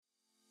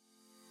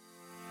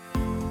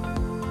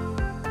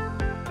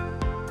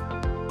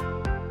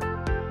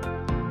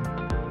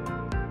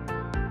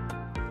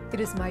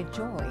is my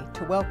joy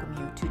to welcome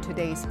you to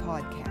today's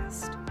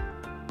podcast.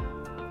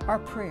 Our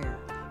prayer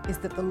is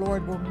that the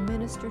Lord will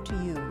minister to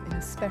you in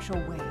a special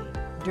way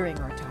during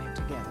our time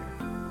together.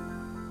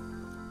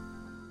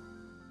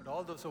 But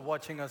all those who are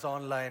watching us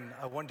online,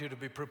 I want you to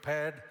be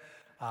prepared.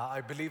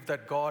 I believe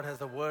that God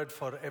has a word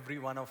for every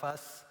one of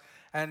us.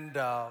 And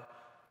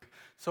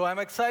so I'm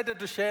excited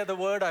to share the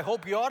word. I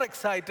hope you're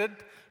excited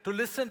to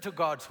listen to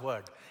God's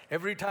word.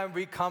 Every time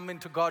we come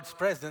into God's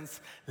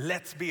presence,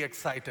 let's be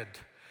excited.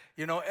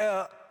 You know,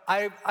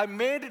 I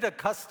made it a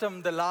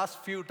custom the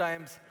last few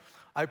times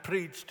I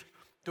preached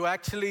to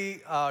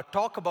actually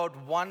talk about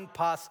one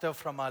pastor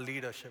from our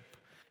leadership.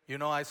 You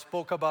know, I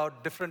spoke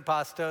about different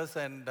pastors,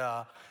 and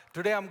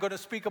today I'm going to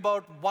speak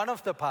about one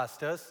of the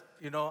pastors.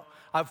 You know,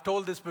 I've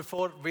told this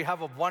before, we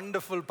have a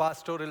wonderful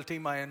pastoral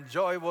team. I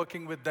enjoy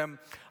working with them.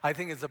 I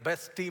think it's the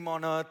best team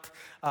on earth.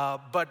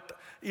 But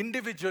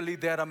individually,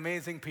 they're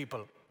amazing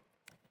people.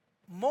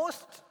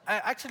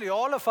 Actually,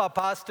 all of our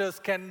pastors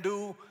can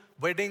do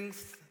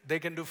weddings, they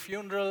can do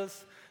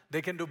funerals,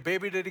 they can do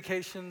baby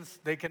dedications,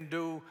 they can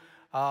do,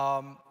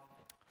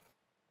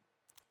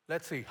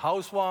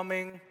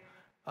 housewarming,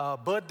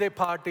 birthday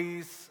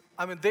parties.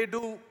 I mean, they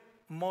do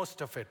most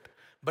of it.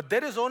 But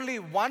there is only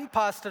one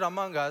pastor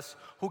among us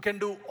who can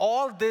do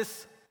all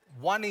this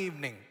one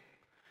evening.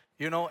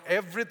 You know,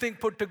 everything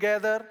put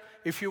together.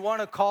 If you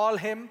want to call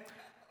him,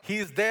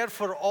 he's there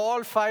for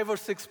all 5 or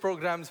 6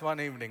 programs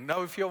one evening.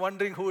 Now, if you're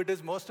wondering who it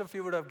is, most of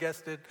you would have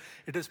guessed it.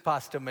 It is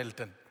Pastor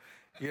Milton.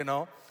 You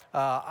know,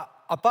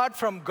 apart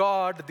from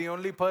God, the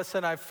only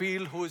person I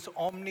feel who is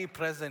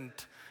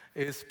omnipresent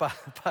is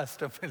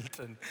Pastor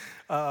Milton.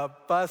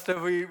 Pastor,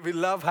 we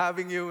love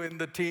having you in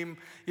the team.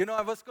 You know,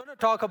 I was going to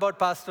talk about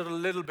Pastor a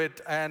little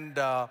bit, and,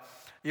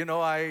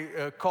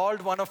 I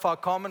called one of our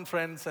common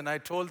friends, and I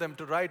told them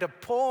to write a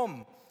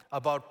poem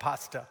about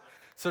Pastor.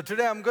 So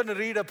today I'm going to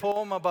read a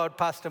poem about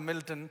Pastor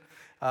Milton,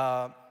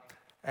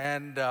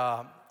 and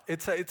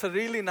it's a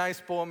really nice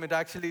poem. It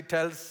actually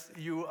tells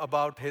you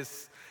about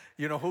his,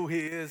 who he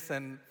is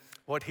and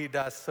what he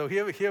does. So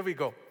here we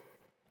go.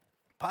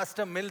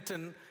 Pastor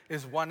Milton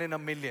is one in a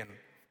million.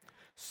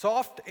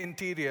 Soft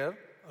interior,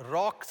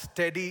 rock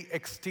steady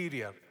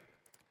exterior.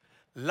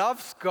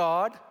 Loves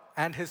God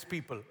and his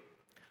people.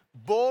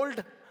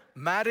 Bold,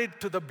 married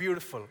to the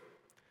beautiful.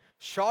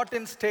 Short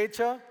in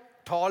stature,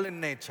 tall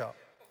in nature.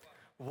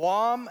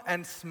 Warm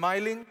and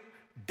smiling,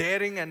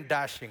 daring and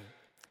dashing.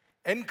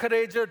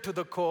 Encourager to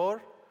the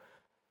core,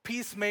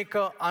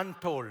 peacemaker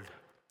untold.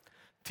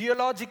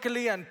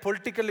 Theologically and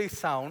politically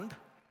sound,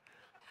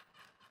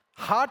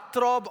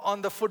 heartthrob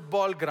on the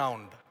football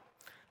ground,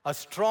 a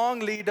strong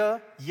leader,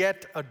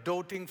 yet a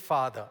doting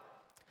father.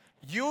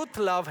 Youth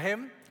love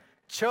him,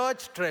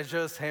 church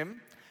treasures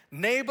him,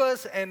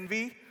 neighbors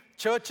envy,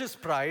 church's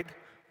pride,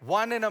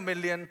 one in a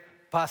million,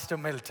 Pastor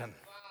Milton.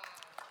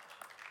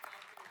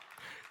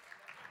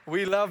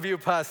 We love you,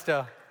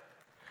 Pastor.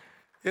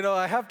 You know,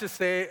 I have to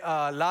say,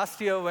 last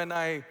year when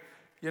I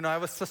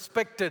was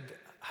suspected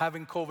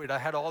having COVID. I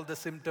had all the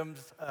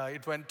symptoms.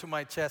 It went to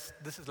my chest.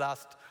 This is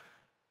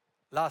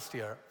last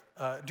year,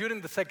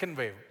 during the second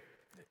wave.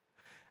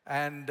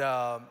 And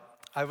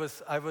I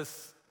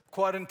was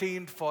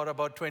quarantined for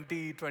about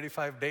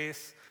 25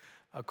 days.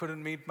 I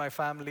couldn't meet my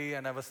family,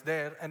 and I was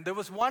there. And there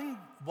was one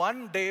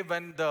day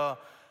when the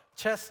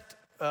chest,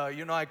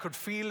 I could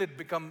feel it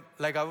become,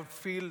 like I would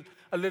feel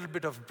a little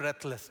bit of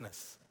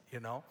breathlessness,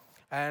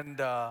 And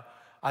I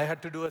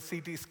had to do a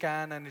CT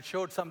scan, and it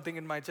showed something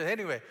in my chest.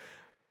 Anyway,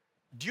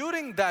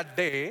 during that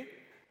day,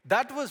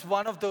 that was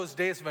one of those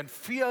days when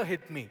fear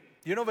hit me.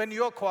 You know, when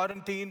you're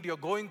quarantined, you're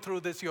going through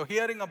this, you're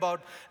hearing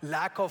about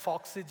lack of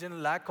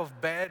oxygen, lack of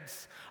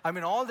beds. I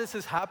mean, all this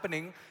is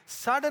happening.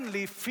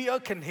 Suddenly, fear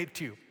can hit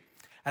you.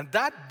 And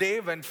that day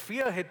when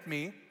fear hit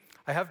me,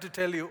 I have to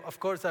tell you, of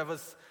course, I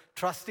was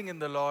trusting in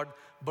the Lord.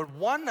 But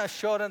one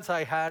assurance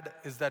I had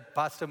is that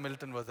Pastor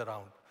Milton was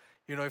around.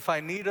 You know, if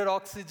I needed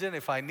oxygen,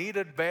 if I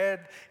needed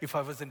bed, if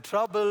I was in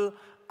trouble,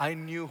 I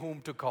knew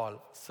whom to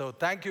call. So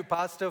thank you,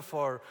 Pastor,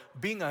 for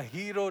being a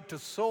hero to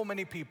so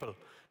many people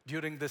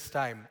during this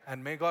time.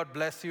 And may God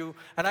bless you.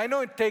 And I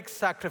know it takes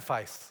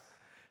sacrifice.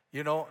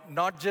 You know,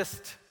 not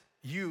just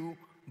you,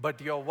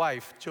 but your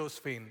wife,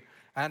 Josephine,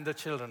 and the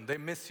children. They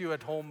miss you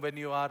at home when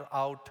you are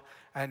out,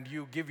 and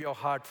you give your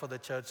heart for the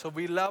church. So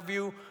we love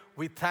you.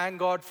 We thank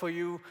God for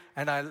you,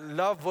 and I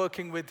love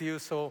working with you.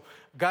 So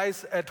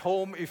guys at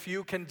home, if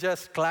you can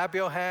just clap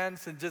your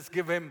hands and just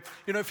give him,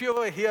 if you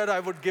were here, I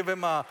would give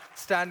him a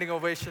standing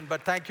ovation.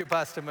 But thank you,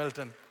 Pastor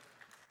Milton.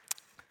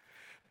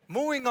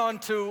 Moving on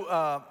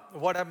to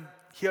what I'm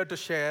here to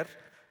share.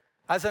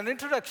 As an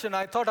introduction,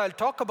 I thought I'll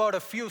talk about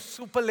a few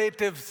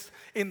superlatives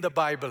in the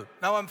Bible.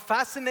 Now, I'm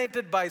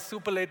fascinated by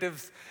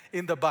superlatives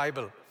in the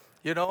Bible.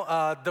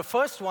 The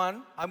first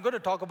one, I'm going to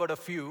talk about a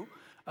few.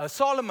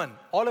 Solomon,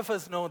 all of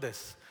us know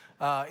this.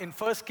 In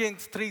 1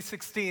 Kings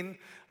 3:16,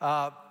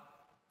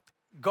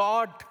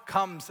 God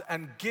comes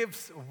and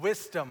gives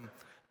wisdom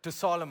to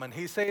Solomon.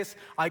 He says,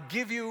 I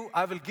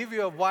will give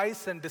you a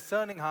wise and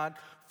discerning heart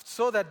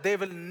so that there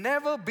will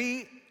never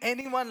be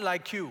anyone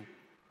like you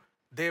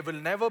There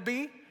will never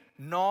be,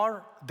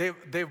 nor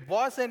there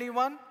was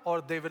anyone,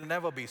 or there will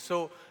never be.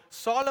 So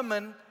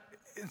Solomon,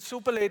 in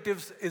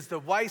superlatives, is the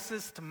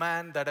wisest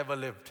man that ever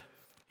lived.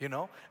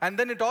 And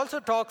then it also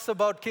talks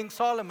about King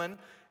Solomon.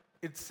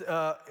 It's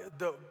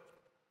the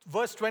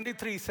verse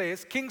 23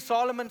 says, King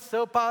Solomon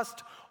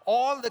surpassed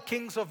all the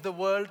kings of the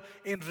world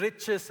in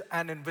riches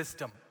and in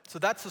wisdom. So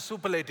that's a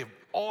superlative,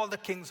 all the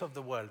kings of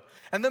the world.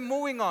 And then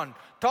moving on,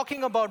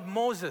 talking about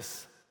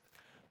Moses.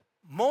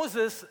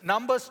 Moses,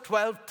 Numbers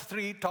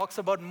 12:3 talks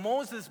about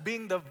Moses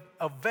being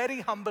a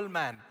very humble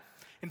man.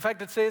 In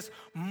fact, it says,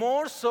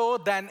 more so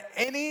than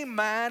any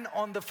man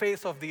on the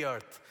face of the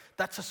earth.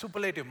 That's a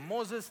superlative.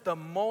 Moses, the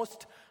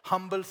most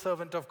humble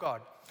servant of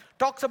God.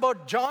 Talks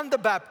about John the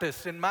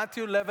Baptist in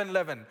Matthew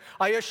 11:11.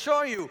 I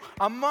assure you,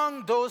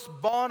 among those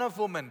born of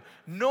woman,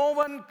 no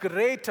one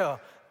greater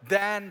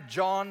than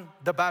John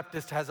the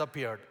Baptist has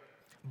appeared.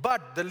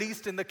 But the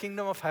least in the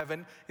kingdom of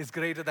heaven is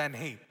greater than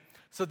he.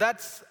 So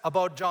that's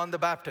about John the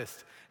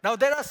Baptist. Now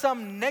there are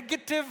some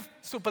negative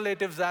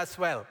superlatives as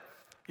well.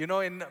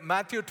 In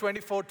Matthew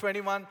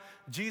 24:21,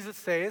 Jesus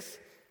says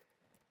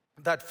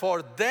that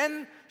for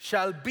then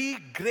shall be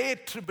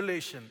great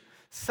tribulation,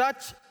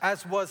 such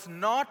as was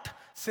not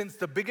since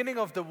the beginning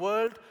of the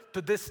world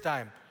to this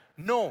time.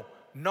 No,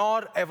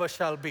 nor ever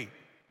shall be.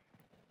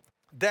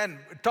 Then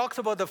it talks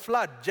about the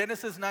flood,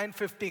 Genesis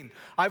 9:15.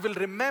 I will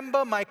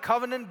remember my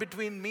covenant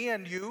between me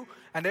and you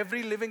and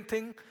every living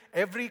thing,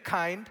 every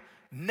kind.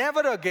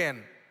 Never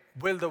again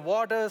will the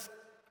waters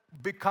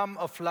become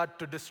a flood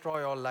to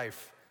destroy all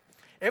life.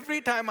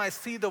 Every time I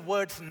see the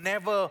words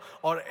never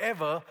or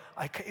ever,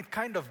 it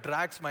kind of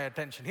drags my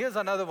attention. Here's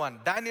another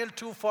one. Daniel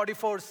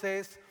 2:44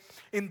 says,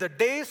 in the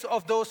days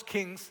of those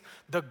kings,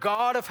 the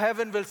God of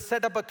heaven will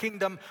set up a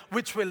kingdom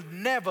which will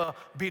never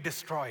be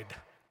destroyed.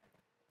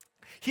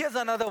 Here's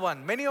another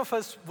one. Many of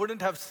us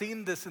wouldn't have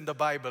seen this in the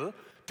Bible.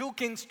 2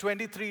 Kings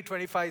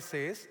 23:25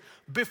 says,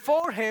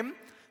 before him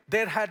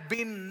there had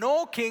been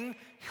no king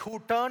who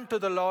turned to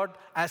the Lord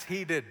as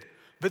he did,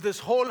 with his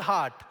whole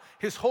heart,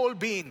 his whole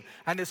being,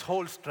 and his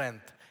whole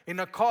strength, in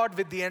accord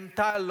with the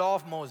entire law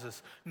of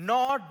Moses.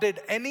 Nor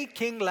did any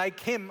king like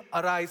him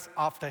arise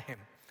after him.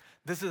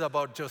 This is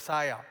about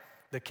Josiah,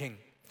 the king.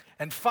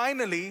 And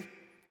finally,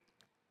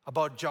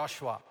 about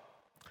Joshua.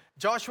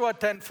 Joshua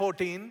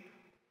 10:14,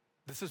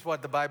 this is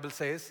what the Bible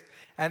says.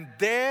 And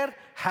there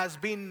has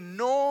been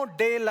no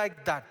day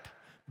like that,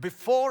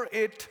 before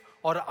it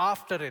or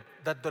after it,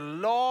 that the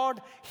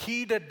Lord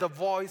heeded the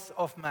voice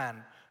of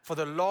man, for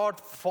the Lord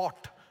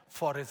fought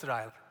for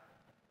Israel.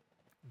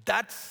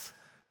 That's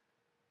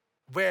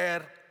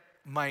where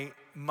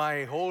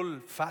my whole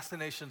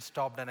fascination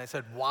stopped, and I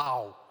said,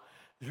 wow,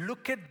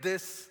 look at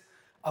this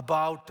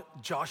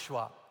about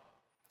Joshua.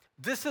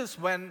 This is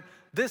when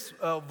this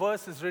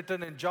verse is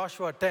written in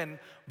Joshua 10,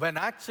 when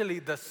actually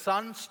the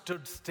sun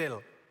stood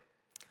still.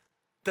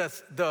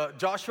 The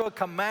Joshua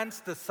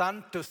commands the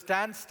sun to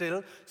stand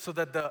still so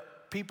that the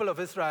people of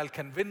Israel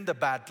can win the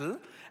battle,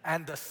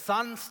 and the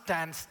sun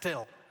stands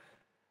still.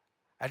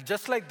 And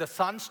just like the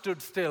sun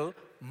stood still,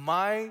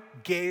 my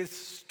gaze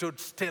stood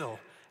still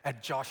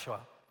at Joshua.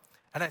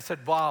 And I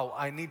said, wow,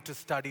 I need to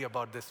study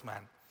about this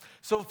man.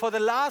 So for the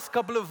last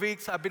couple of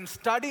weeks, I've been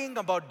studying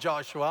about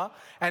Joshua,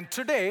 and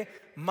today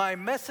my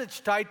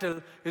message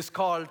title is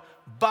called,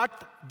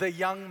 But the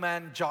Young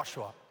Man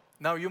Joshua.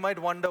 Now you might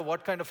wonder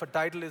what kind of a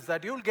title is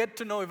that. You'll get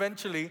to know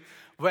eventually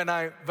when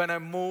I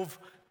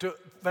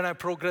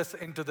progress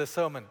into the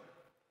sermon.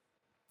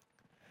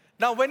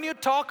 Now when you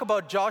talk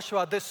about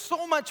Joshua, there's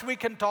so much we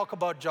can talk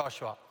about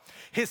Joshua.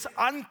 His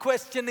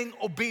unquestioning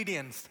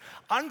obedience,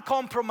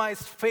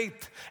 uncompromised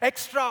faith,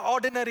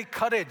 extraordinary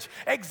courage,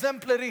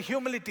 exemplary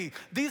humility.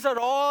 These are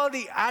all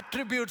the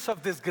attributes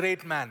of this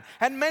great man,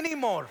 and many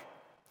more.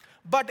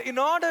 But in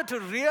order to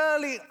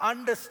really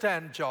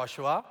understand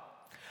Joshua,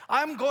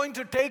 I'm going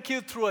to take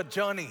you through a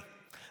journey,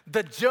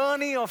 the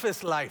journey of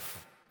his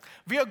life.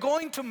 We are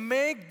going to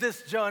make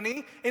this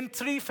journey in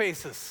 3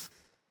 phases.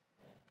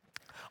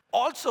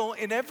 Also,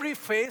 in every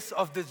phase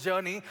of this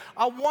journey,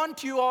 I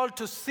want you all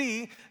to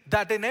see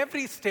that in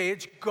every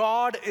stage,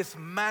 God is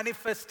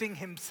manifesting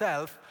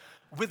himself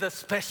with a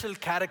special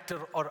character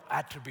or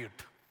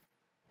attribute.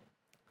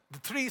 The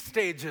 3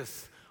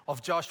 stages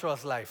of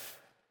Joshua's life.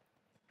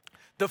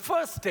 The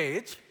first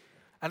stage,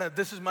 and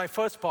this is my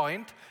first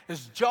point,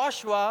 is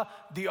Joshua,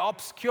 the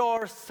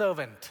obscure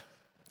servant.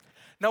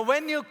 Now,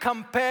 when you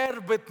compare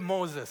with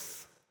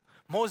Moses,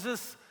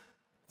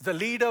 the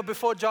leader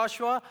before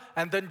Joshua,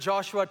 and then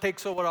Joshua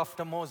takes over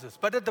after Moses.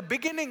 But at the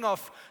beginning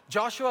of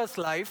Joshua's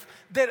life,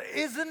 there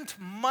isn't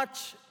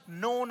much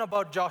known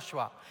about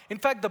Joshua. In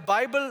fact, the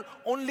Bible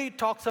only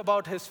talks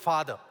about his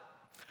father.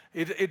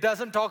 It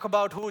doesn't talk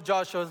about who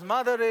Joshua's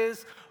mother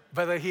is,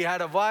 whether he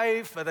had a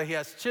wife, whether he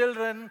has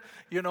children,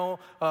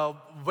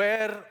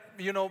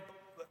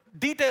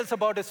 Details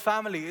about his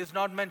family is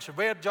not mentioned,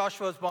 where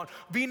Joshua was born.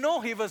 We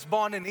know he was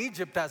born in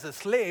Egypt as a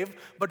slave,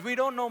 but we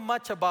don't know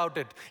much about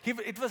it.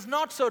 It was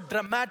not so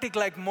dramatic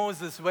like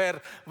Moses,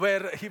 where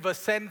he was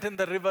sent in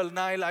the river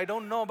Nile. I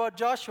don't know about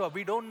Joshua.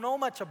 We don't know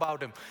much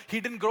about him.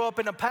 He didn't grow up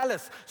in a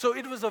palace. So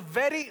it was a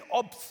very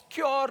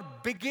obscure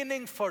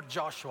beginning for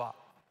Joshua.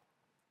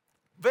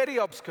 Very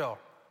obscure.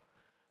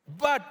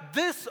 But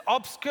this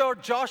obscure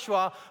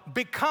Joshua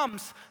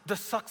becomes the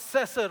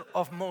successor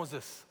of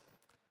Moses.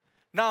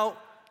 Now,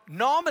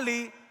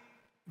 normally,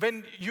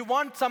 when you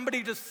want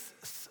somebody to,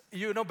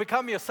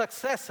 become your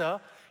successor,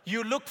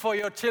 you look for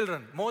your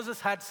children.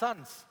 Moses had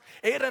sons.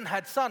 Aaron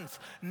had sons.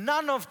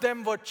 None of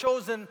them were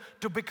chosen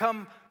to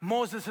become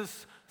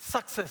Moses'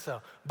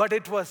 successor, but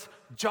it was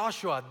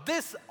Joshua,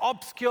 this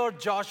obscure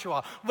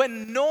Joshua.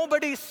 When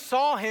nobody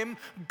saw him,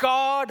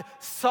 God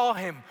saw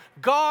him.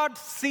 God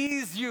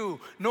sees you.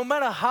 No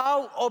matter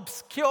how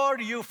obscure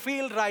you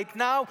feel right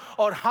now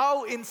or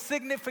how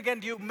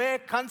insignificant you may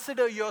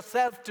consider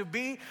yourself to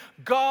be,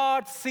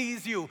 God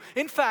sees you.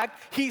 In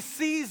fact, He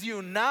sees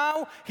you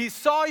now. He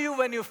saw you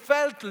when you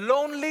felt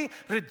lonely,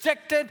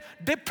 rejected,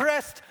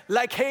 depressed,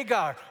 like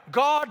Hagar.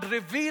 God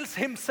reveals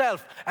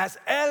Himself as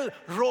El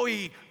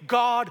Roi,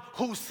 God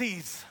who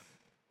sees.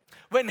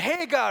 When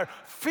Hagar,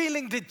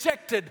 feeling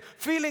dejected,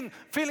 feeling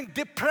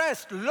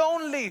depressed,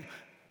 lonely,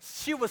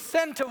 she was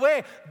sent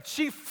away.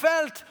 She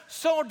felt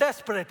so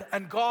desperate,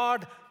 and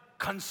God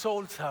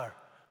consoles her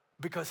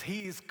because He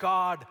is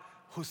God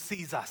who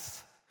sees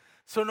us.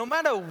 So no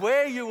matter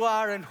where you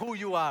are and who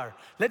you are,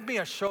 let me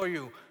assure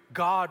you,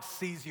 God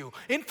sees you.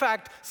 In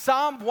fact,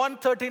 Psalm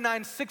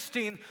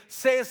 139:16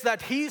 says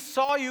that He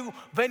saw you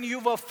when you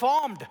were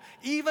formed,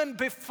 even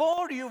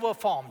before you were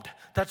formed.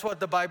 That's what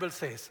the Bible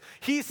says.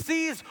 He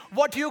sees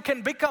what you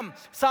can become.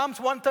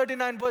 Psalms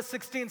 139 verse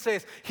 16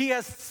 says, He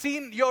has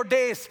seen your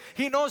days.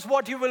 He knows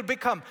what you will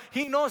become.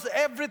 He knows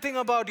everything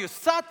about you.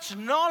 Such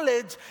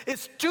knowledge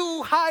is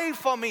too high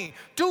for me,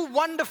 too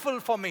wonderful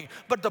for me.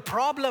 But the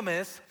problem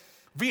is,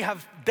 we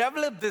have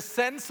developed this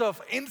sense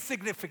of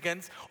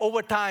insignificance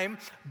over time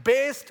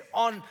based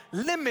on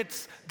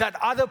limits that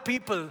other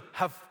people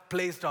have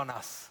placed on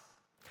us,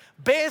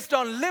 based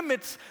on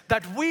limits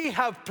that we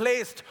have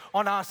placed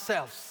on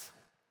ourselves.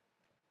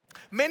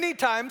 Many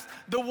times,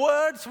 the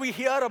words we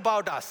hear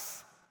about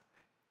us,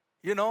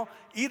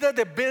 either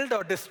they build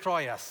or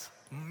destroy us.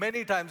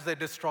 Many times they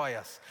destroy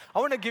us. I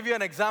want to give you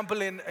an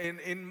example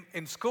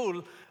in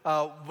school.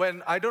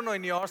 When, I don't know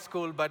in your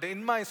school, but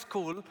in my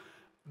school,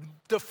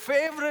 the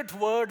favorite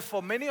word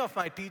for many of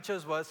my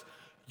teachers was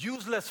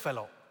useless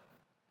fellow.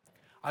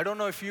 I don't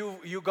know if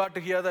you got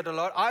to hear that a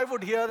lot. I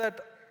would hear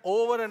that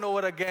over and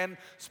over again,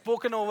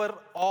 spoken over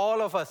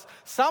all of us.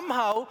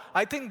 Somehow,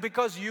 I think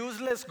because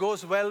useless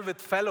goes well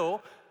with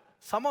fellow,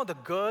 somehow the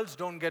girls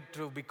don't get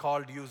to be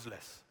called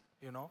useless,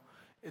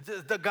 It's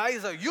just, the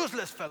guys are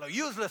useless fellow,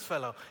 useless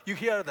fellow. You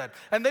hear that.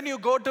 And then you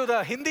go to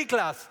the Hindi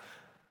class.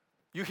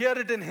 You hear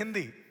it in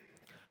Hindi.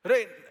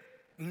 Right?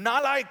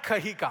 Nalaik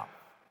kahika.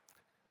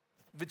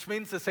 Which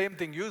means the same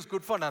thing, use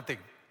good for nothing.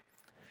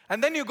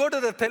 And then you go to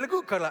the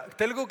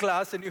Telugu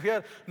class and you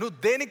hear, Nu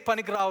denik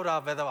panikrao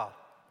ra vedava.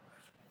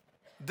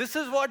 This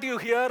is what you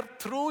hear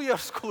through your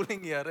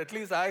schooling year, at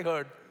least I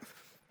heard,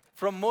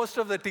 from most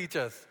of the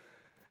teachers.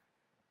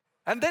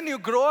 And then you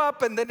grow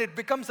up and then it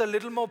becomes a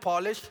little more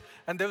polished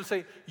and they will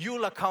say,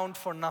 you'll account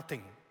for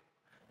nothing.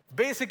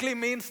 Basically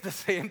means the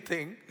same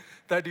thing,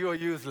 that you are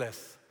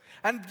useless.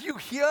 And you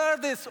hear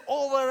this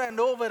over and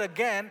over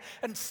again,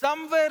 and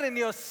somewhere in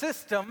your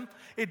system,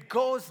 it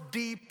goes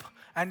deep,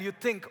 and you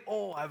think,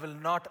 oh, I will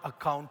not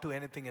account to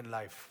anything in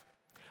life.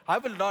 I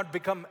will not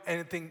become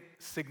anything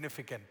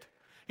significant.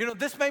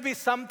 This may be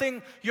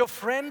something your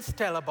friends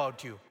tell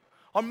about you,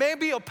 or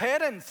maybe your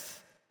parents.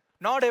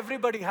 Not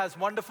everybody has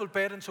wonderful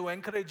parents who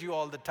encourage you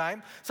all the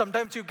time.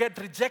 Sometimes you get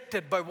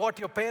rejected by what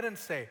your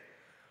parents say.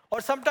 Or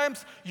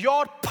sometimes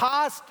your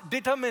past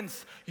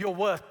determines your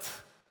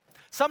worth.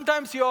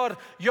 Sometimes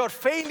your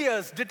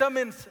failures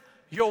determines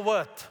your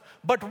worth.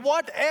 But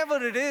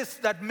whatever it is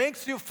that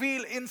makes you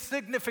feel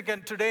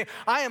insignificant today,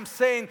 I am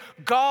saying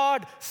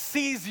God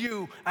sees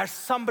you as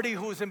somebody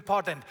who is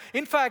important.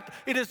 In fact,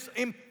 it is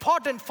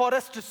important for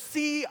us to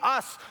see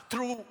us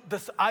through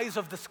the eyes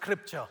of the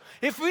Scripture.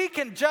 If we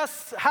can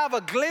just have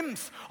a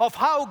glimpse of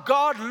how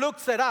God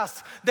looks at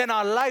us, then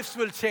our lives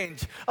will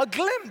change. A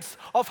glimpse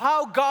of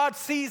how God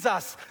sees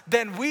us,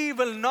 then we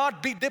will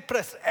not be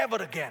depressed ever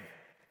again.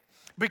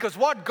 Because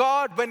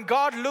when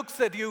God looks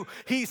at you,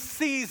 He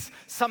sees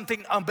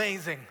something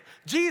amazing.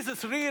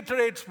 Jesus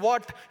reiterates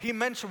what is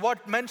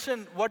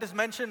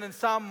mentioned in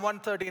Psalm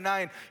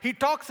 139. He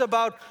talks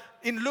about,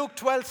 in Luke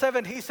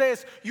 12:7, He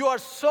says, you are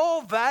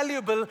so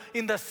valuable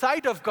in the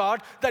sight of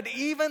God that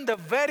even the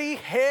very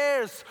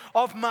hairs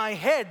of my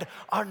head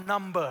are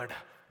numbered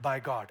by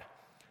God.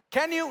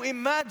 Can you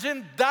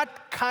imagine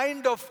that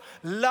kind of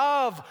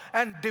love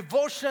and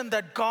devotion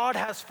that God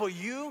has for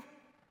you?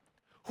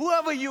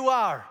 Whoever you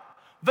are,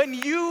 When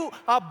you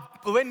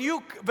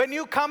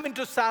come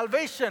into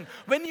salvation,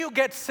 when you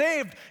get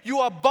saved, you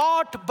are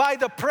bought by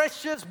the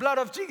precious blood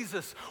of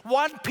Jesus.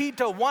 1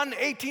 Peter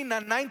 1:18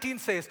 and 19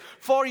 says,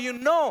 "For you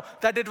know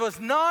that it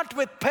was not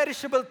with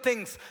perishable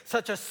things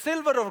such as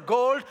silver or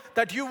gold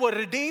that you were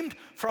redeemed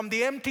from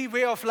the empty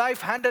way of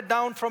life handed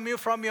down from you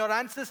from your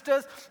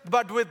ancestors,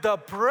 but with the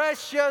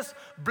precious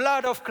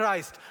blood of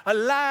Christ, a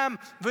lamb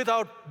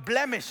without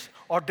blemish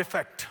or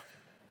defect."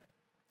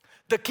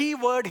 The key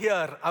word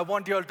here, I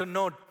want you all to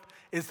note,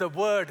 is the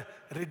word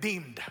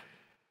redeemed.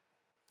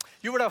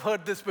 You would have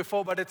heard this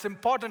before, but it's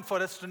important for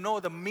us to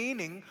know the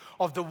meaning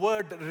of the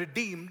word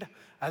redeemed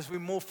as we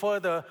move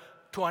further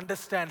to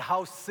understand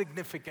how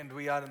significant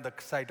we are in the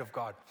sight of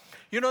God.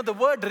 You know, the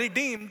word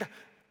redeemed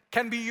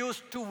can be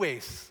used two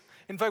ways.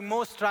 In fact,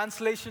 most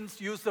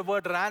translations use the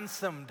word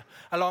ransomed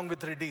along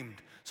with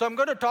redeemed. So I'm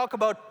going to talk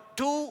about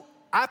two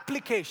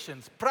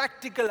applications,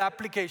 practical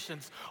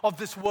applications of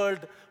this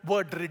word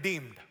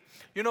redeemed.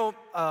 You know,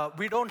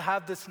 we don't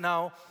have this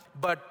now,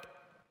 but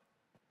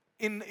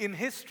in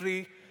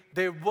history,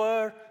 there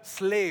were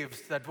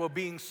slaves that were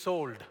being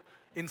sold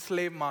in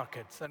slave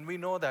markets. And we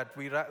know that.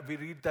 We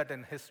read that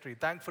in history.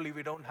 Thankfully,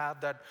 we don't have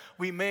that.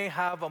 We may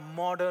have a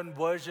modern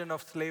version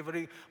of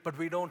slavery, but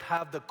we don't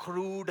have the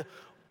crude,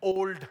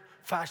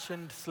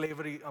 old-fashioned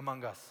slavery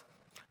among us.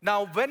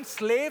 Now, when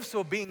slaves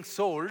were being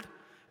sold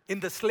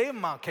in the slave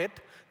market,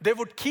 they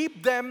would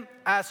keep them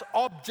as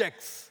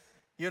objects.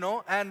 You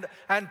know, and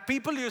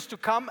people used to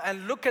come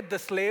and look at the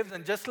slaves,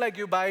 and just like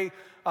you buy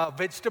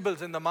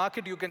vegetables in the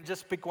market, you can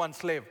just pick one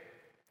slave.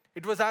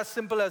 It was as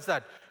simple as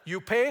that. You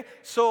pay.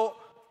 So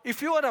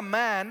if you are a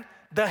man,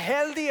 the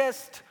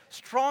healthiest,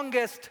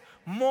 strongest,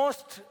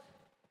 most,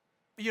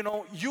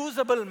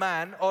 usable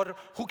man, or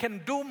who can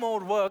do more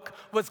work,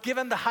 was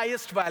given the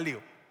highest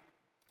value.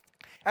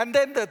 And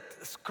then the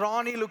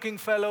scrawny-looking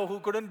fellow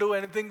who couldn't do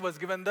anything was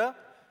given the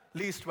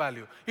least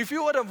value. If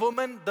you were a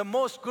woman, the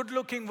most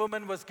good-looking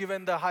woman was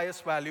given the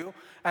highest value,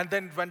 and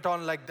then went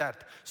on like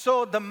that.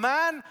 So the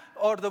man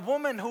or the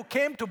woman who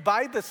came to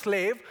buy the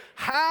slave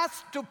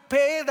has to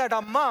pay that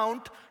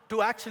amount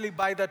to actually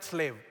buy that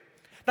slave.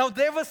 Now,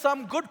 there were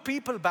some good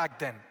people back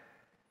then.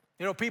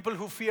 You know, people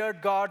who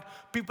feared God,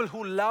 people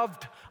who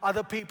loved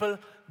other people.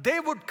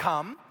 They would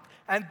come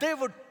and they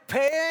would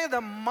pay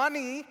the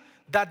money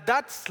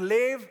that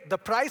slave, the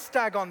price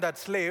tag on that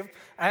slave,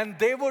 and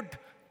they would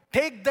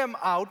take them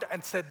out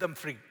and set them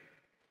free.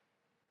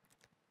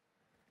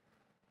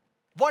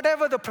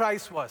 Whatever the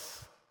price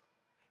was.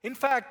 In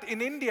fact,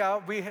 in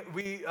India,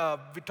 we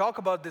talk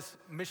about this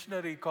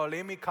missionary called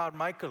Amy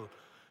Carmichael.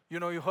 You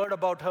know, you heard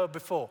about her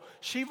before.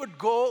 She would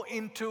go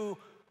into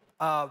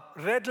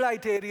red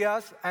light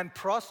areas and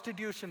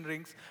prostitution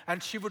rings,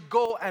 and she would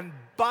go and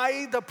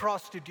buy the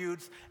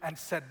prostitutes and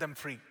set them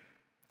free.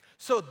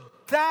 So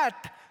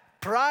that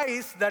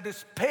price that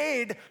is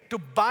paid to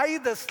buy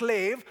the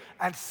slave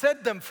and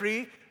set them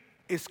free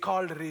is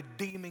called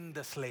redeeming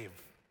the slave.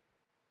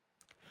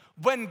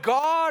 When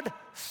God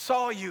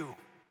saw you,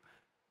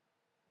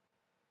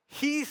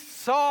 He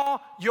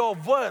saw your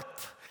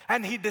worth,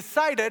 and He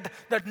decided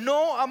that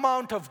no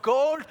amount of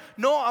gold,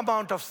 no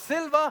amount of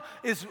silver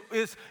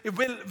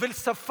will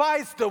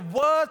suffice the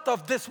worth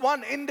of this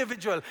one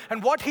individual.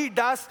 And what He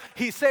does,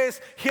 He says,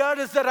 here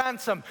is the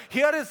ransom,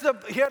 here is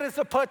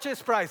the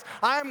purchase price.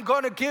 I'm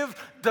going to give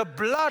the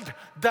blood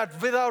that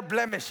without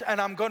blemish,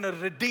 and I'm going to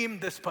redeem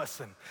this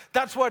person.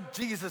 That's what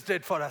Jesus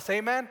did for us.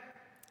 Amen?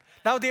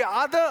 Now, the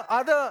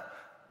other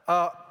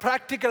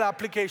practical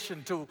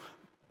application to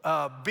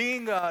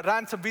being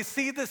ransomed, we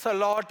see this a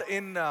lot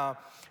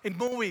in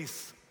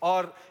movies,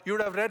 or you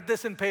would have read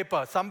this in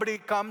paper. Somebody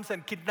comes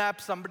and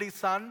kidnaps somebody's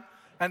son,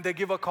 and they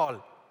give a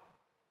call.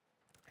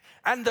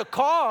 And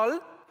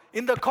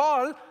in the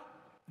call,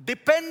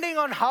 depending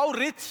on how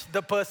rich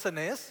the person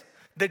is,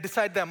 they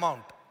decide the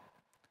amount.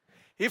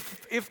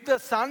 If the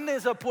son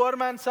is a poor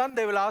man's son,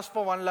 they will ask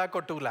for 1 lakh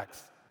or 2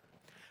 lakhs.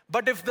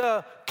 But if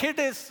the kid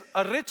is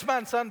a rich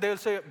man's son, they will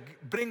say,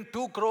 bring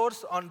 2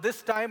 crores on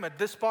this time at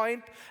this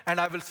point, and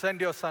I will send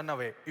your son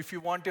away. If you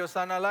want your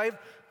son alive,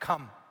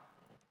 come.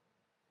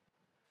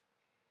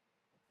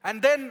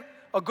 And then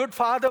a good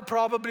father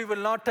probably will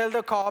not tell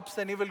the cops,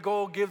 and he will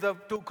go give the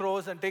 2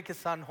 crores and take his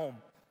son home.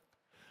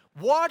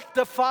 What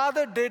the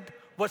father did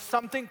was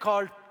something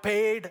called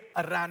paid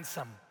a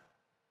ransom.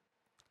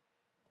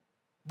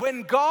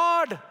 When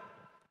God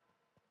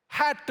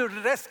had to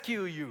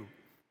rescue you,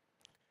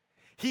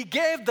 He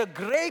gave the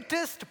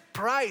greatest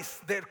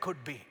price there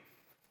could be,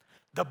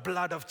 the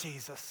blood of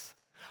Jesus.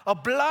 A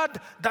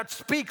blood that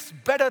speaks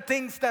better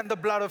things than the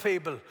blood of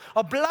Abel.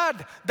 A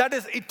blood that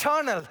is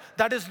eternal,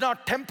 that is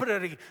not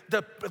temporary.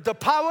 The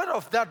power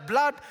of that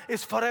blood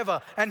is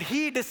forever. And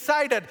He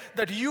decided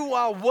that you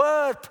are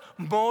worth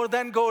more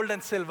than gold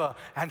and silver.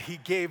 And He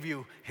gave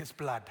you His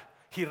blood.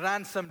 He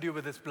ransomed you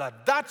with His blood.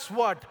 That's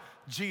what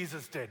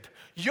Jesus did.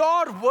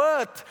 Your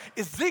worth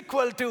is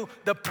equal to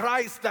the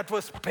price that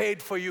was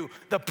paid for you,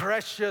 the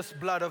precious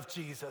blood of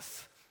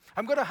Jesus.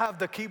 I'm going to have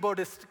the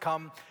keyboardist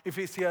come if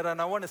he's here, and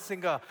I want to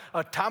sing a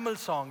Tamil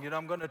song.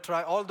 I'm going to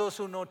try. All those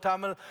who know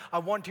Tamil, I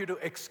want you to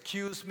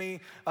excuse me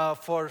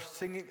for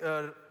singing,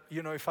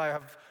 if I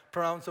have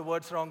pronounced the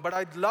words wrong. But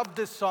I love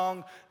this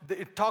song.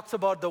 It talks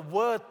about the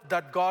worth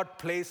that God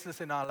places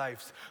in our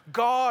lives.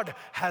 God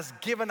has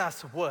given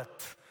us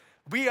worth.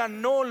 We are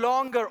no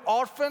longer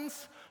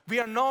orphans. We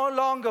are no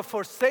longer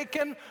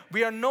forsaken.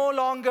 We are no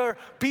longer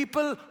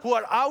people who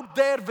are out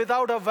there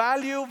without a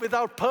value,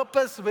 without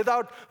purpose,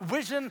 without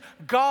vision.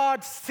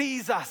 God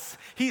sees us.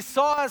 He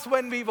saw us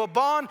when we were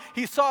born.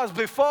 He saw us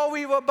before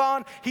we were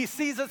born. He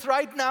sees us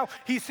right now.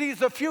 He sees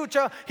the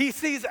future. He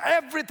sees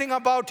everything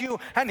about you.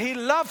 And He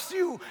loves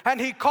you.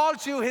 And He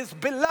calls you His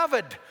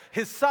beloved,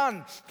 His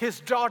son, His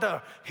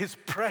daughter, His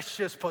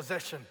precious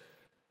possession.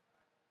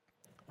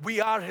 We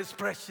are His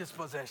precious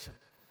possession.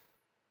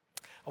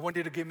 I want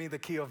you to give me the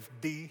key of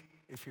D,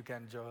 if you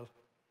can, Joel.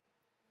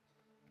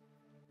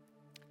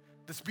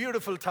 This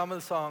beautiful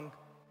Tamil song.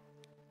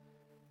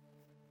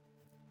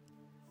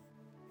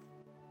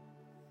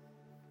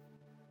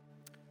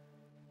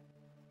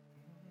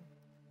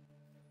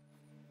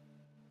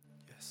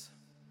 Yes.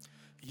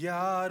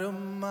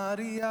 Yarum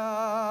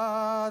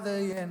ariyada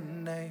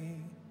ennai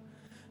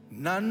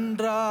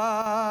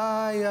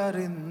nandrai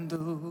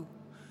arindu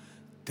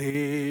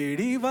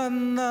தேடி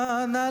வந்த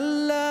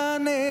நல்ல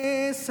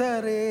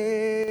நேசரே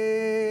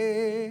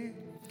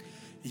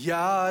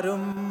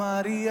யாரும்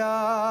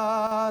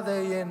அறியாத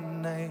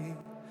என்னை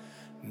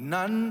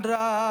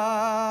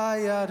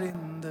நன்றாய்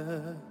அறிந்து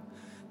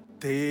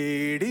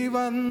தேடி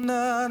வந்த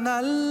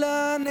நல்ல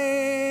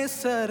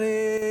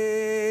நேசரே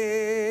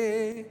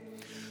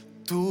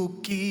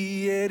தூக்கி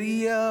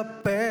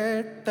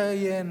எறியப்பட்ட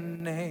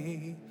என்னை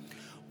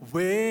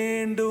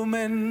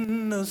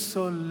வேண்டுமென்னு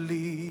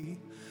சொல்லி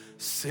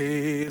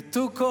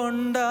சேர்த்து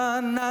கொண்ட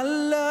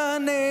நல்ல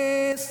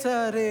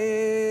நேசரே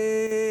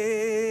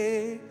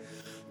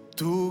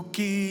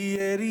தூக்கி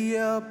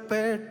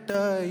எறியப்பட்ட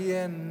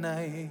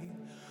என்னை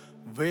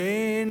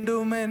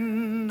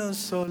வேண்டுமென்னு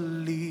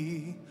சொல்லி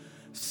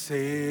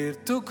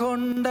சேர்த்து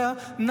கொண்ட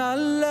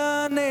நல்ல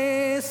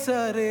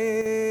நேசரே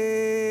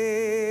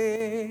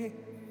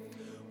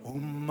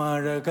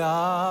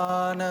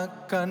உம்மழகான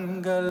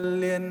கண்கள்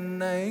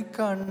என்னை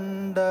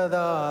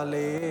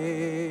கண்டதாலே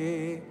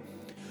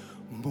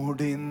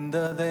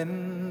முடிந்ததென்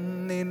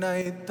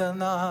நினைத்த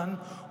நான்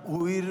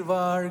உயிர்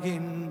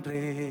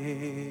வாழ்கின்றே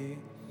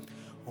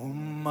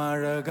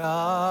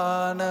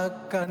உம்மழகான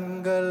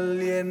கண்கள்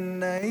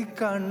என்னை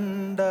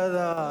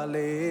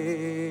கண்டதாலே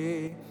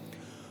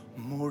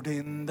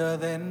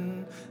முடிந்ததென்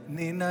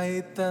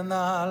நினைத்த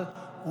நாள்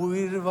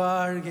உயிர்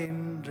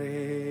வாழ்கின்றே.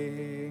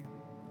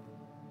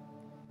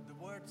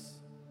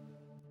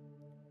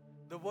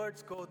 The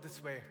words go this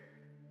way.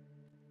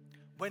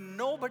 When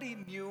nobody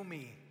knew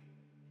me,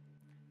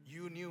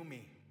 you knew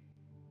me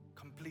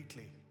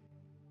completely,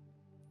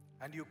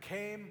 and you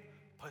came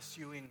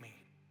pursuing me.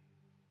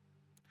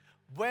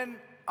 When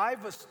I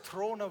was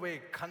thrown away,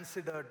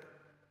 considered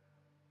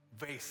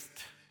waste,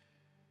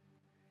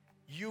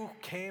 you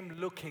came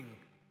looking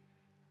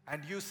and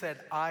you said,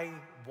 I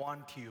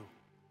want you.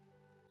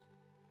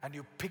 And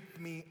you picked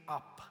me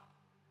up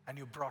and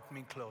you brought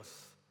me close.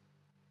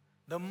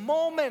 The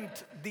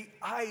moment the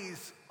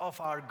eyes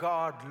of our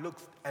God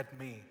looked at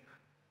me,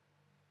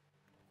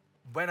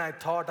 when I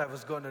thought I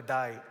was going to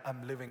die, I'm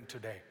living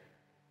today.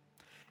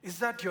 Is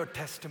that your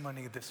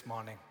testimony this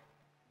morning?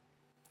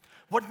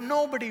 What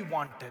nobody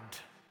wanted,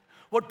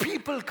 what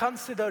people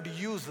considered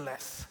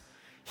useless,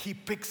 He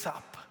picks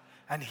up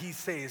and He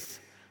says,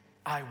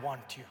 I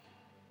want you.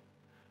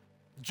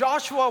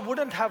 Joshua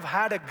wouldn't have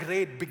had a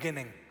great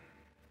beginning.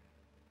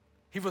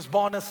 He was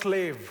born a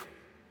slave.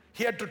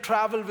 He had to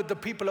travel with the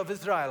people of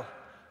Israel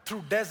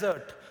through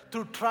desert,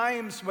 through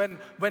times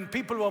when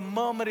people were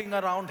murmuring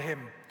around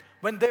him.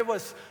 When there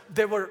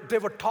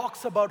were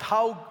talks about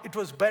how it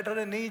was better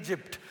in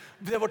Egypt.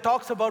 There were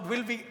talks about,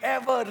 will we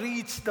ever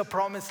reach the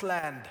promised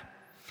land?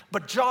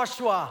 But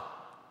Joshua,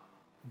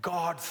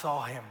 God saw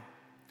him.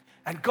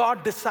 And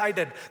God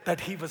decided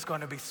that he was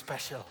going to be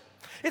special.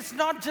 It's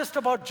not just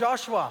about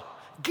Joshua.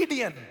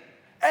 Gideon,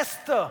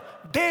 Esther,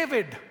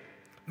 David,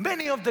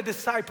 many of the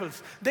disciples,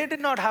 they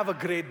did not have a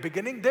great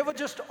beginning. They were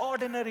just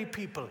ordinary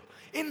people,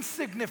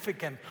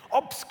 insignificant,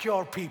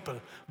 obscure people.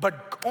 But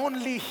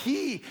only He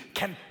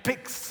can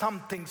pick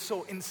something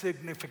so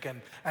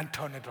insignificant and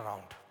turn it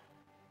around.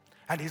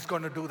 And He's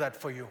going to do that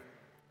for you.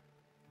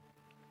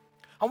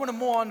 I want to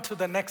move on to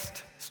the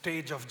next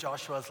stage of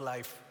Joshua's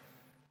life.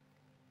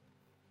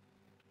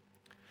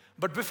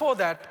 But before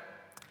that,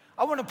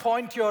 I want to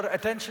point your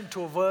attention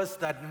to a verse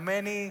that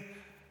many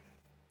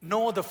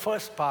know the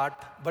first part,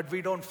 but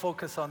we don't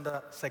focus on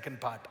the second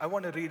part. I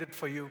want to read it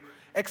for you.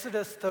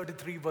 Exodus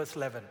 33, verse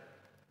 11.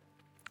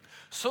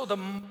 So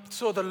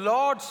the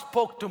Lord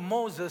spoke to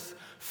Moses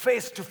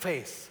face to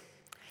face,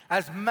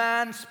 as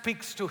man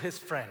speaks to his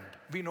friend.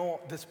 We know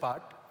this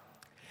part.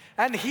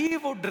 And he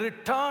would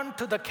return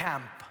to the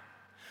camp.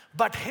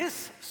 But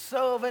his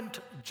servant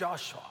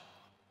Joshua,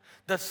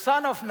 the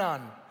son of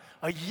Nun,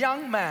 a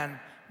young man,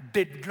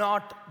 did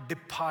not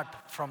depart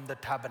from the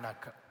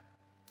tabernacle.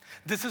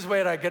 This is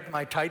where I get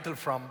my title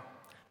from,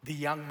 the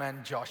young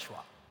man Joshua.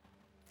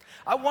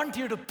 I want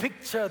you to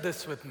picture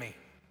this with me.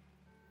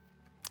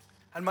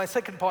 And my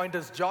second point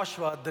is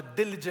Joshua, the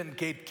diligent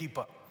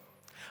gatekeeper.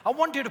 I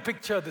want you to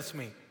picture this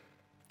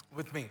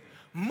with me.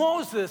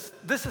 Moses,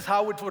 this is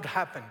how it would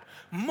happen.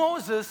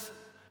 Moses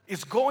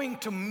is going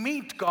to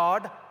meet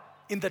God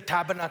in the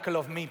tabernacle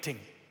of meeting.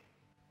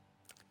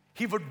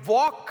 He would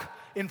walk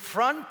in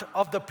front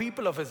of the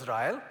people of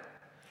Israel,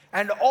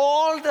 and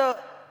all the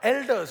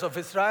elders of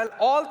Israel,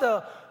 all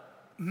the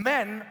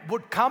men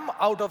would come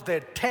out of their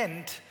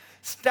tent,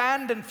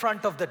 stand in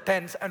front of the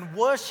tents and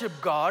worship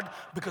God,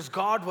 because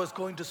God was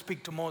going to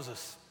speak to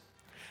Moses.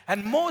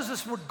 And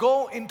Moses would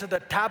go into the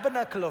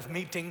tabernacle of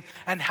meeting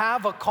and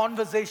have a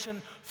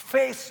conversation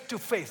face to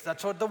face.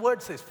 That's what the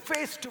word says,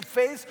 face to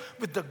face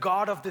with the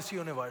God of this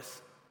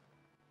universe.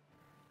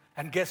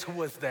 And guess who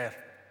was there?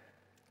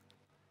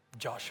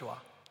 Joshua.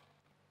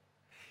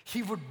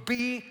 He would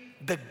be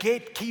the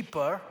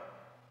gatekeeper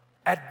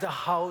at the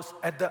house,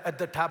 at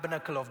the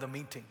tabernacle of the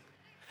meeting.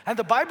 And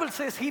the Bible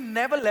says he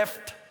never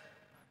left.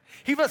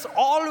 He was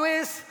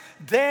always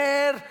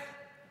there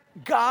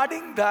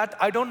guarding that.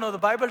 I don't know, the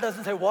Bible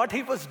doesn't say what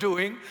he was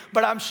doing,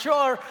 but I'm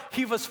sure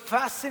he was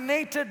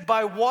fascinated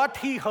by what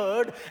he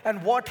heard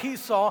and what he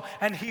saw,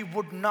 and he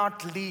would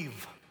not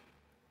leave.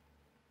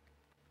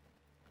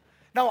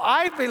 Now,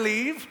 I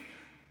believe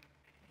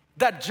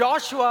that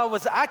Joshua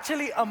was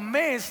actually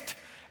amazed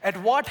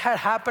at what had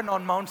happened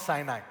on Mount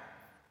Sinai.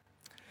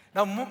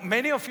 Now,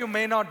 many of you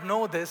may not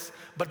know this,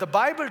 but the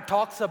Bible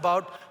talks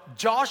about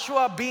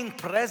Joshua being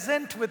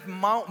present with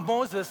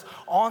Moses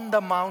on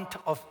the Mount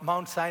of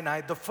Mount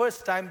Sinai, the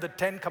first time the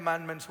 10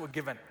 Commandments were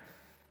given.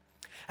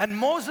 And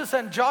Moses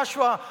and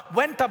Joshua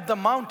went up the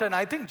mountain.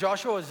 I think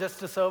Joshua was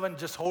just a servant,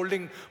 just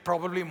holding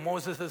probably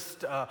Moses'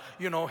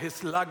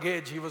 his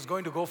luggage. He was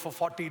going to go for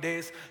 40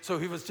 days, so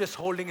he was just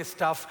holding his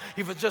stuff.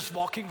 He was just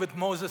walking with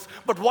Moses.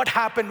 But what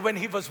happened when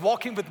he was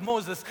walking with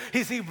Moses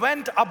is he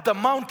went up the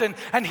mountain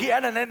and he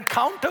had an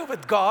encounter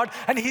with God,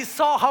 and he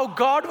saw how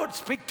God would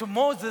speak to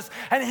Moses,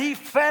 and he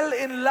fell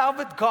in love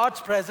with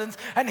God's presence,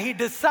 and he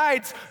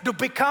decides to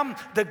become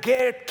the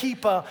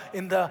gatekeeper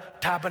in the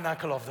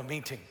tabernacle of the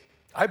meeting.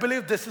 I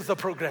believe this is a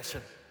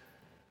progression.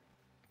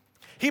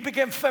 He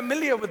became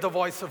familiar with the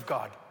voice of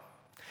God,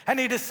 and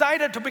he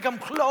decided to become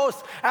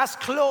as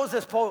close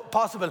as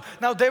possible.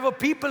 Now, there were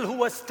people who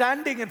were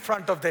standing in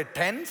front of their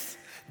tents.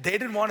 They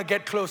didn't want to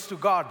get close to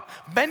God.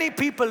 Many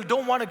people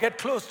don't want to get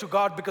close to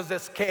God because they're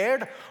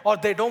scared, or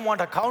they don't want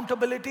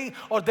accountability,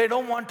 or they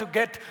don't want to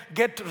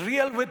get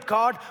real with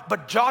God.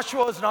 But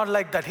Joshua was not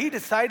like that. He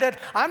decided,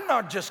 I'm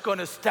not just going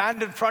to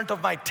stand in front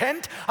of my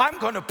tent. I'm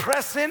going to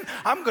press in.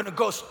 I'm going to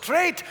go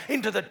straight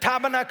into the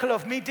tabernacle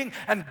of meeting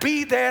and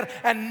be there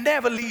and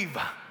never leave.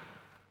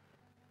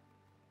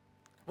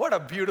 What a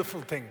beautiful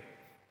thing.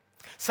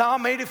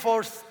 Psalm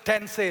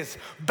 84:10 says,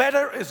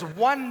 better is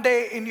one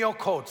day in your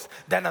courts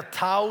than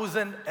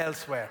 1,000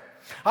 elsewhere.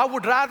 I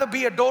would rather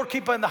be a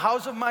doorkeeper in the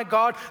house of my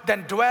God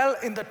than dwell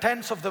in the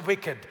tents of the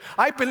wicked.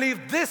 I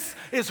believe this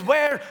is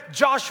where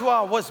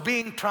Joshua was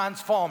being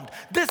transformed.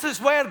 This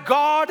is where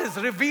God is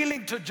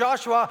revealing to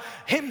Joshua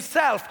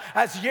himself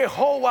as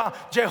Jehovah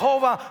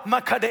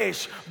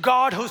Makadesh,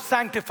 God who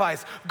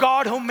sanctifies,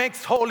 God who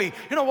makes holy.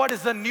 You know what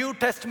is the New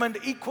Testament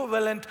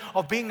equivalent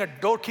of being a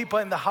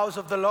doorkeeper in the house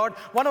of the Lord?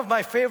 One of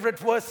my favorite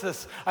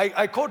verses,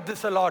 I quote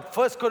this a lot,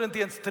 1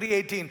 Corinthians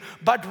 3:18.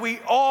 But we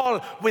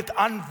all with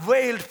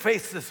unveiled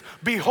faces,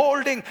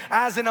 beholding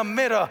as in a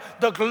mirror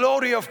the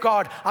glory of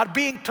God, are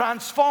being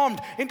transformed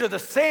into the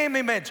same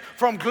image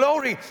from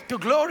glory to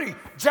glory,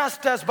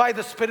 just as by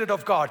the Spirit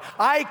of God.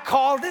 I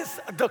call this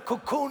the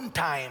cocoon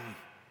time.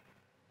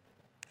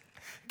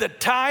 The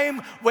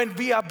time when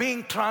we are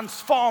being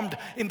transformed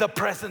in the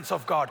presence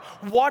of God.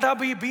 What are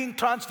we being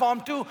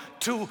transformed to?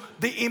 To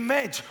the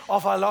image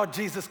of our Lord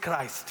Jesus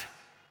Christ.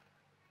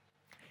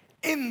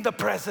 In the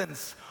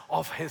presence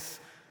of His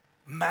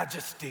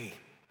majesty.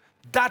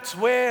 That's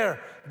where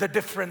the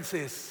difference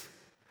is.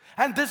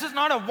 And this is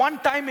not a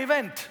one-time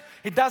event.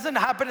 It doesn't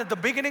happen at the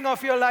beginning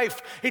of your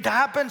life. It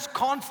happens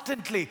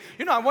constantly.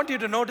 You know, I want you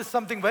to notice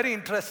something very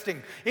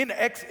interesting. In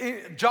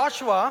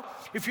Joshua,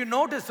 if you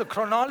notice the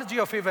chronology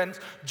of events,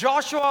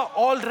 Joshua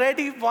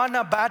already won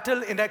a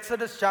battle in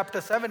Exodus chapter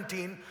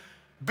 17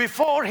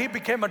 before he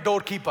became a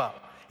doorkeeper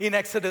in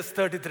Exodus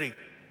 33.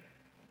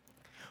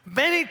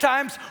 Many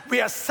times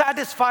we are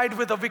satisfied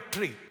with a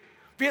victory.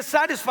 We are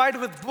satisfied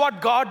with what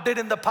God did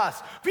in the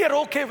past. We are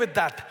okay with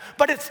that.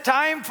 But it's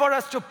time for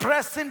us to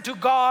press into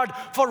God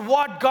for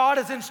what God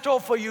is in store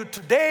for you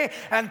today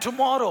and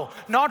tomorrow,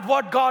 not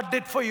what God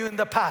did for you in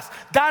the past.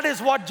 That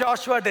is what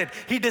Joshua did.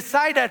 He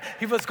decided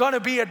he was going to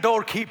be a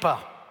doorkeeper.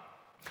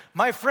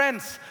 My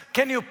friends,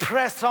 can you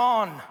press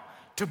on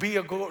to be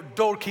a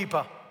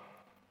doorkeeper?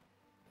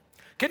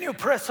 Can you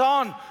press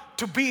on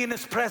to be in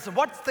His presence?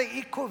 What's the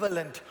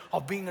equivalent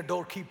of being a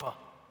doorkeeper?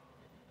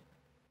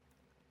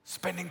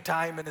 Spending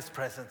time in His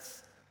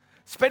presence.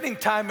 Spending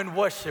time in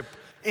worship,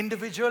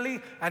 individually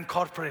and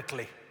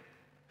corporately.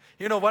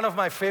 You know, one of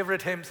my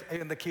favorite hymns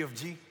in the key of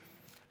G,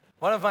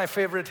 one of my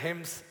favorite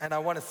hymns, and I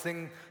want to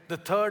sing the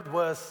third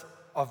verse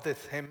of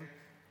this hymn.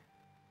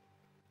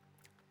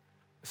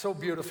 So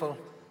beautiful.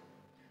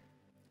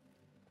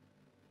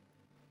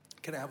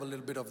 Can I have a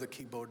little bit of the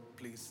keyboard,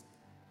 please?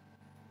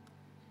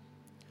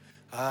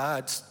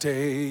 I'd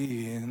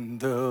stay in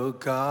the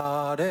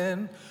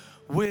garden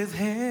with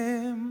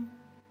him,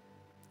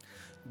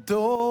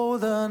 though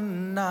the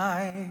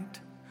night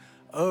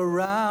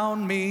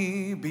around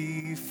me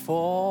be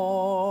falling,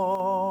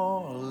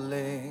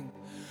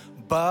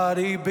 but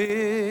he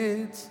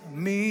bids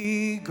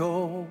me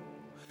go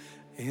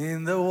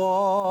in the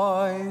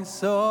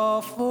voice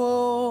of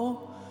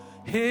woe.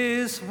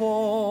 His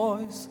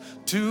voice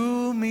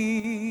to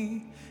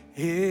me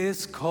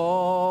is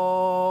calling,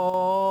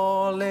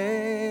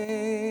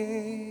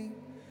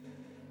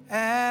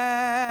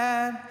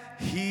 and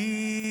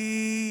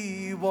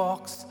he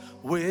walks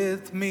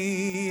with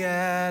me,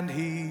 and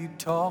he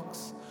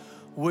talks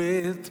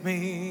with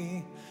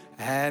me,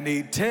 and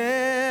he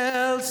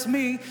tells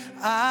me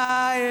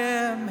I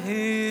am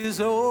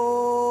his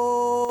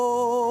own,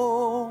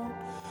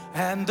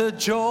 and the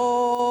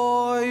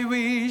joy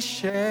we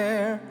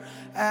share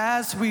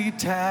as we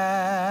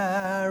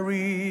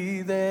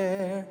tarry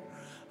there,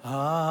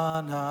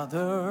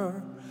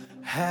 another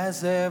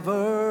has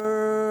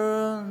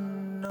ever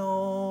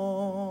known.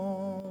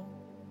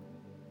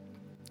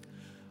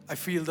 I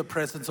feel the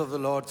presence of the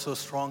Lord so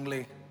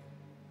strongly,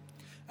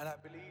 and I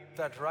believe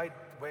that right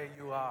where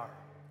you are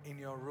in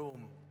your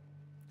room,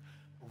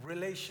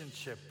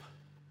 relationship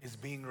is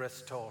being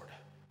restored.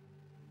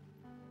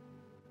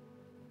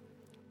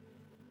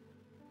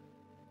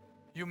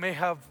 You may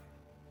have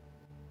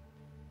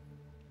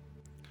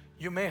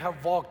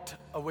walked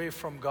away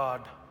from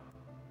God,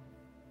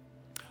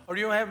 or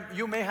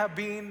you may have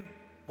been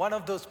one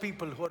of those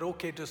people who are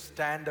okay to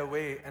stand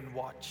away and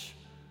watch.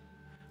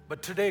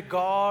 But today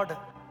God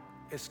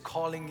is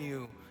calling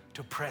you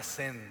to press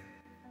in.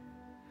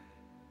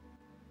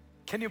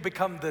 Can you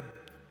become the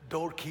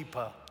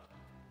doorkeeper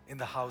in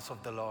the house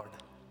of the Lord?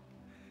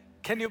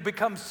 Can you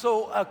become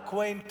so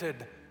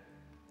acquainted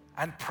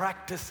and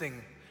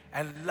practicing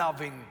and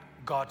loving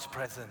God's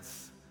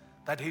presence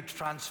that He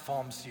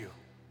transforms you?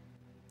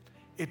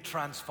 It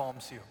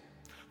transforms you.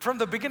 From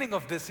the beginning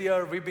of this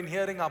year, we've been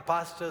hearing our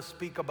pastors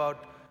speak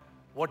about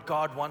what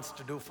God wants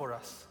to do for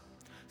us.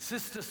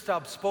 Sister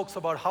Stubbs spoke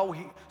about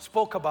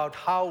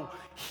how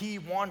he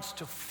wants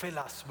to fill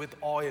us with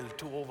oil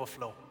to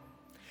overflow.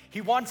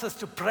 He wants us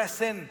to press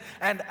in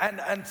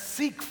and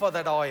seek for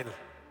that oil.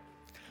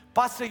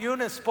 Pastor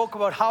Eunice spoke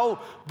about how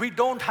we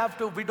don't have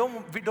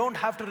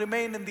to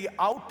remain in the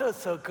outer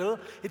circle.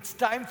 It's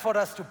time for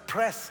us to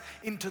press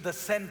into the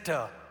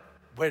center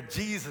where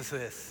Jesus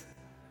is,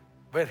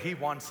 where He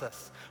wants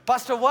us.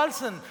 Pastor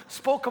Wilson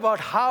spoke about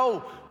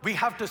how we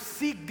have to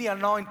seek the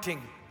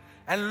anointing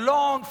and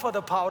long for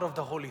the power of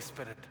the Holy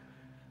Spirit.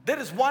 There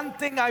is one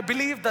thing I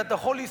believe that the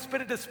Holy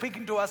Spirit is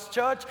speaking to us,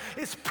 church,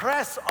 is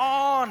press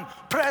on,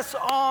 press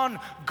on.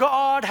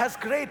 God has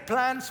great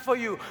plans for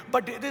you,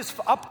 but it is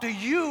up to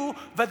you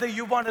whether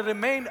you want to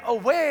remain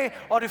away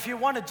or if you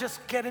want to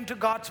just get into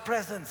God's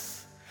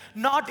presence.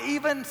 Not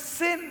even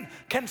sin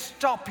can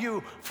stop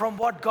you from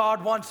what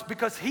God wants,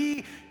 because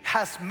He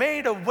has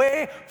made a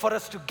way for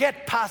us to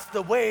get past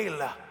the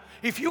veil.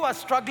 If you are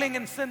struggling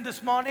in sin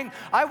this morning,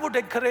 I would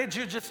encourage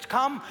you, just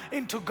come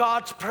into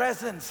God's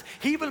presence.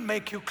 He will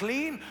make you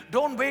clean.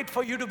 Don't wait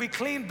for you to be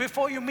clean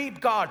before you meet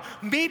God.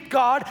 Meet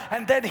God,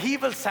 and then He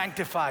will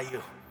sanctify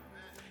you.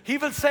 He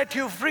will set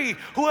you free.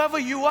 Whoever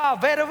you are,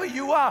 wherever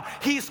you are,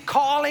 He's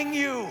calling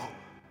you.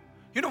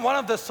 You know, one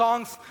of the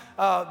songs,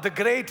 the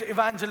great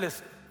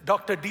evangelist,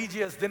 Dr.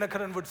 D.G.S.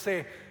 Dinakaran would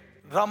say,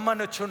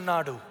 Rammanu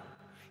chunnadu.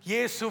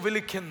 Yesu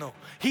vilikkinnu.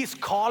 He's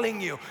calling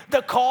you.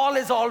 The call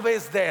is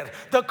always there.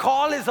 The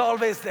call is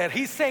always there.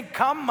 He's saying,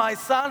 come my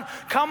son,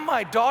 come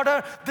my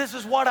daughter. This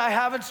is what I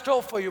have in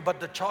store for you, but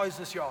the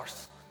choice is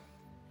yours.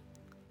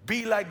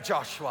 Be like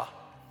Joshua.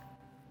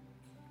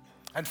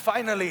 And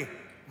finally,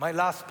 my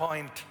last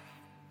point.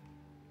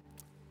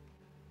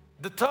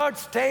 The third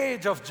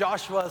stage of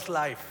Joshua's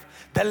life,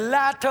 the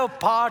latter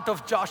part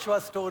of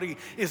Joshua's story,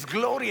 is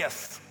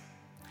glorious.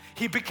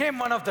 He became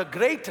one of the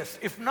greatest,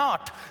 if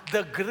not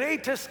the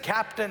greatest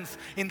captains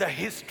in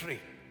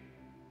history.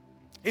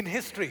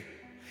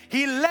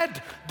 He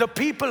led the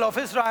people of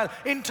Israel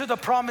into the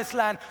promised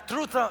land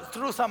through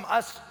some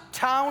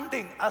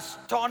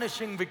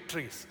astonishing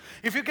victories.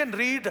 If you can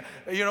read,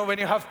 when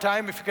you have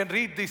time, if you can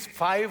read these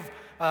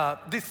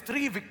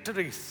three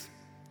victories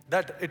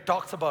that it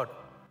talks about.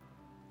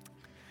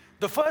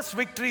 The first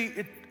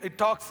victory it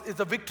talks is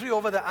the victory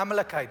over the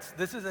Amalekites.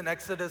 This is in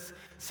Exodus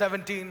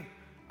 17,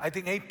 I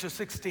think 8 to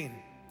 16.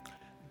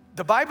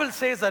 The Bible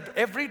says that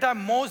every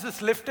time Moses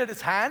lifted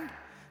his hand,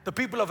 the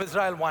people of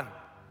Israel won.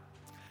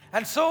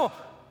 And so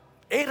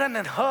Aaron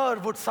and Hur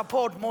would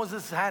support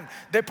Moses' hand.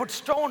 They put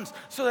stones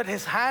so that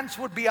his hands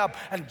would be up.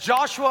 And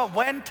Joshua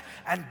went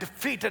and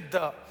defeated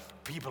the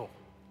people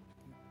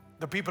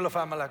of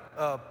Amalek.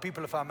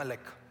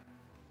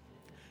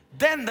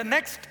 Then the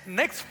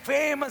next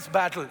famous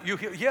battle, you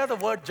hear the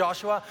word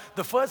Joshua,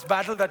 the first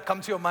battle that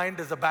comes to your mind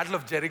is the Battle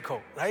of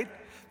Jericho, right?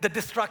 The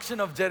destruction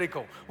of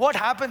Jericho. What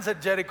happens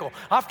at Jericho?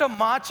 After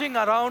marching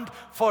around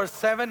for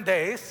 7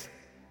 days,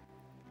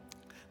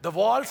 the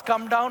walls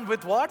come down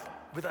with what?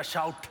 With a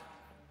shout.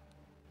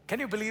 Can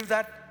you believe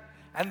that?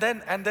 And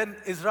then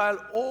Israel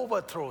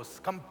overthrows,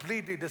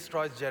 completely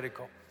destroys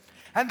Jericho.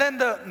 And then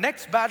the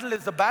next battle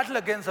is the battle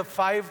against the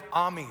 5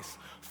 armies.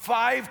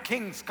 5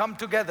 kings come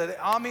together, the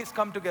armies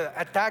come together,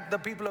 attack the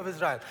people of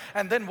Israel.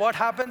 And then what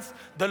happens?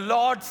 The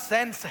Lord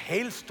sends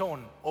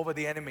hailstone over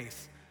the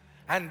enemies.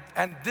 And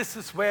this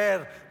is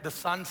where the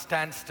sun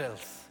stands still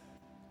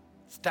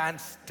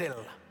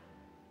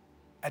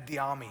at the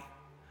army,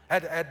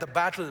 at the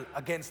battle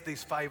against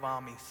these 5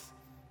 armies.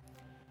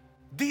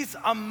 These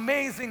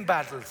amazing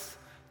battles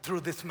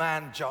through this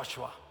man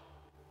Joshua.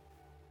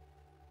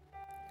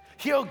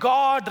 Here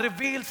God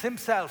reveals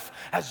himself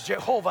as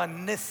Jehovah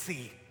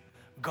Nissi,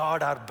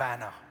 God our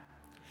banner.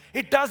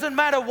 It doesn't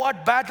matter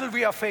what battle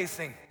we are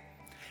facing.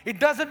 It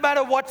doesn't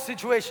matter what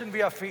situation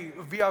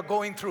we are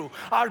going through.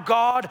 Our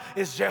God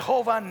is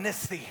Jehovah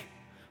Nissi,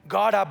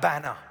 God our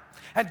banner.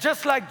 And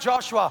just like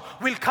Joshua,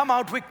 we'll come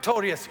out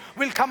victorious.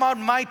 We'll come out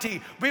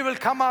mighty. We will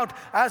come out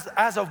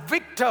as a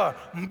victor,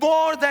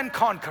 more than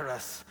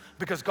conquerors,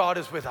 because God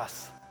is with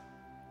us.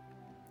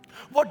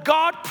 What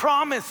God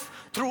promised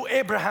through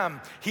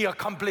Abraham, he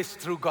accomplished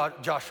through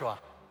Joshua.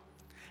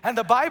 And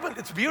the Bible,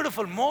 it's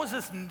beautiful.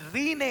 Moses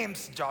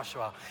renames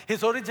Joshua.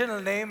 His original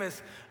name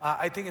is,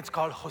 I think it's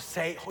called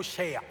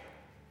Hosea.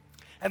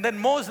 And then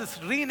Moses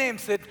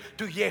renames it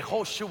to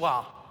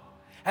Yehoshua.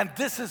 And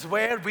this is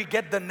where we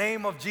get the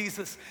name of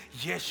Jesus,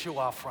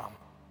 Yeshua, from.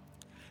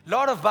 A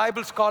lot of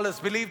Bible scholars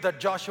believe that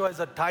Joshua is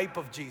a type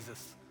of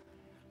Jesus.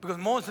 Because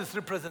Moses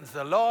represents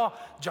the law,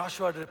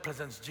 Joshua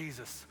represents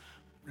Jesus.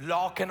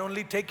 Law can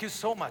only take you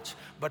so much,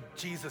 but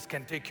Jesus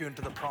can take you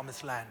into the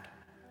promised land.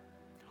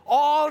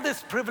 All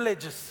these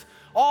privileges,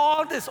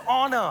 all this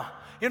honor.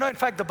 You know, in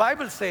fact, the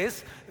Bible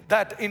says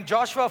that in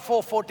Joshua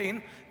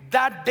 4:14,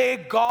 that day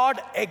God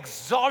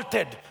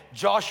exalted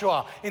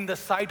Joshua in the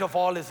sight of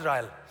all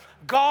Israel.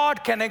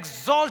 God can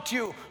exalt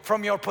you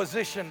from your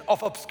position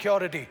of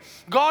obscurity.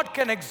 God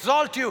can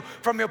exalt you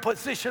from your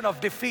position of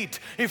defeat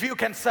if you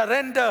can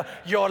surrender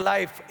your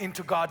life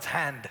into God's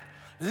hand.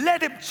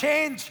 Let him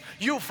change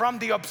you from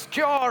the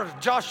obscure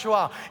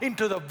Joshua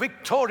into the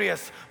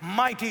victorious,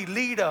 mighty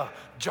leader,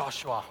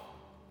 Joshua.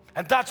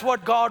 And that's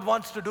what God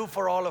wants to do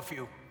for all of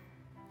you.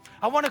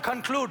 I want to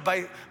conclude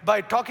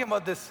by talking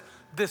about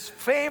this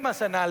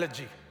famous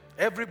analogy.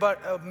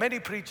 Many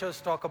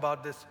preachers talk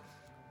about this.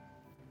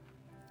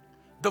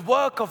 The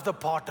work of the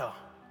potter.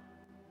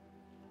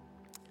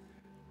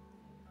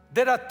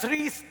 There are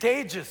 3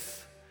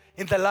 stages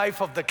in the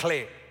life of the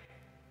clay.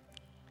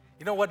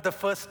 You know what the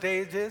first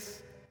stage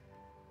is?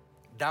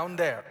 Down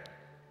there.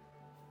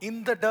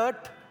 In the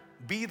dirt,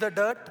 be the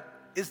dirt,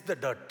 is the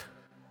dirt.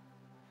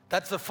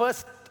 That's the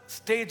first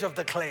stage of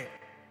the clay.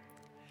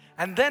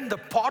 And then the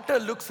potter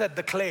looks at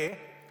the clay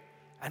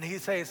and he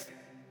says,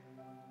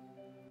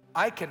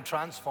 I can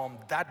transform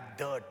that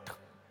dirt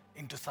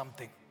into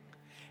something.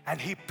 And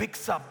he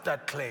picks up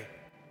that clay.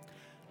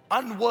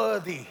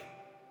 Unworthy,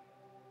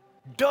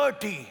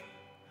 dirty,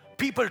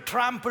 people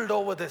trampled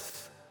over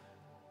this.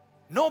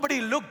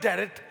 Nobody looked at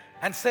it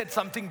and said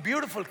something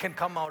beautiful can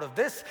come out of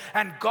this.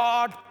 And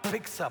God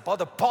picks up, or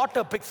the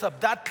potter picks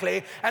up that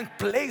clay and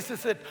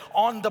places it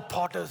on the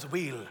potter's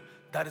wheel.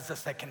 That is the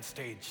second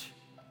stage.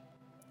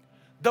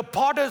 The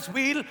potter's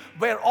wheel,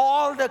 where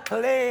all the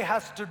clay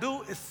has to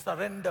do is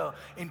surrender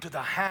into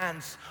the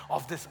hands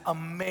of this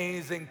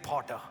amazing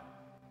potter.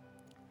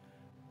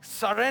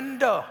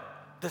 Surrender,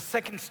 the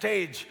second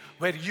stage,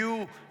 where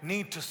you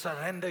need to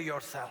surrender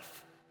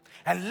yourself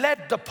and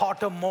let the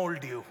potter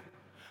mold you.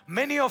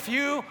 Many of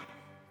you,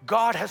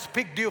 God has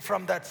picked you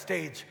from that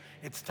stage.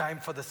 It's time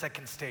for the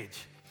second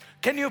stage.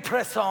 Can you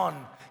press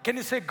on? Can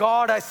you say,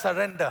 God, I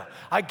surrender.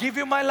 I give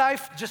you my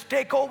life. Just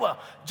take over.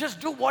 Just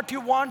do what you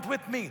want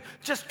with me.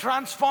 Just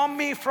transform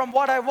me from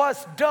what I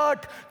was,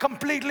 dirt,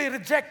 completely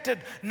rejected.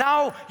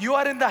 Now you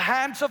are in the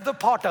hands of the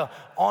potter,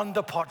 on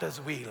the potter's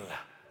wheel.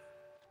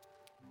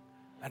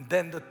 And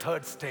then the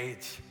third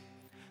stage,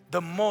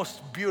 the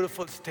most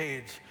beautiful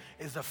stage,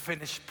 is the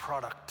finished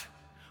product,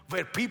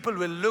 where people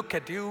will look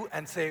at you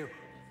and say,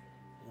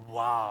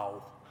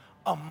 wow,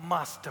 a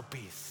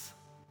masterpiece.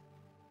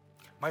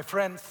 My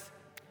friends,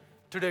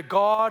 today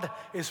God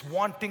is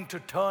wanting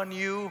to turn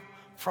you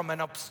from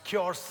an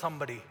obscure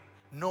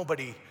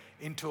nobody,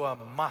 into a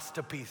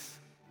masterpiece.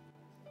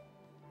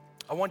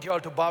 I want you all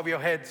to bow your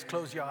heads,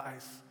 close your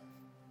eyes.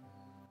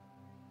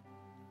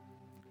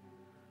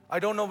 I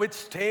don't know which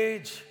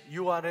stage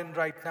you are in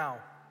right now,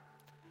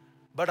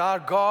 but our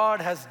God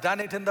has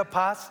done it in the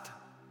past.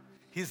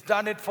 He's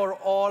done it for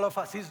all of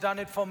us. He's done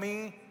it for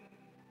me.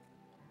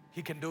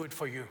 He can do it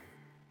for you.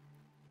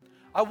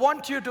 I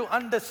want you to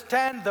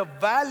understand the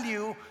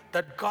value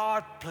that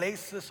God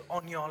places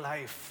on your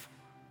life.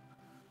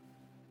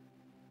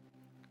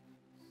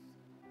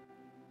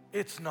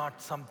 It's not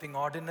something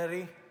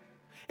ordinary.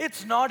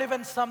 It's not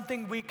even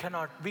something we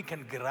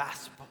can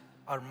grasp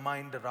our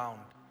mind around.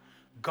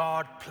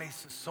 God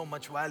places so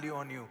much value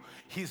on you.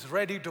 He's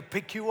ready to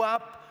pick you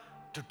up,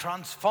 to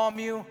transform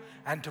you,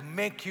 and to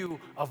make you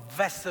a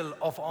vessel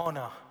of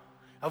honor,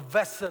 a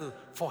vessel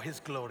for His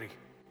glory.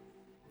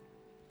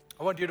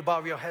 I want you to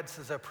bow your heads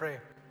as I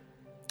pray.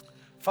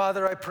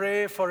 Father, I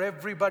pray for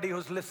everybody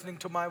who's listening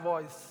to my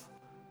voice,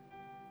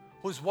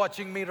 who's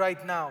watching me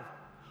right now.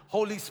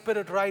 Holy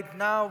Spirit, right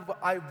now,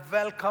 I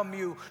welcome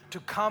you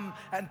to come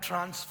and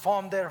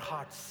transform their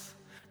hearts,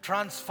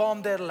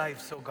 transform their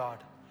lives, oh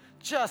God.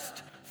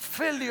 Just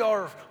fill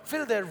their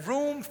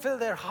room, fill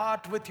their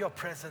heart with your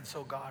presence,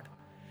 oh God.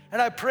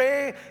 And I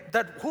pray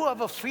that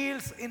whoever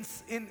feels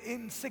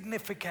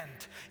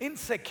insignificant,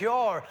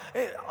 insecure,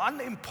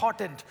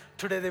 unimportant,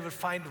 today they will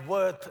find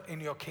worth in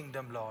your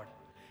kingdom, Lord.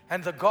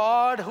 And the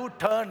God who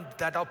turned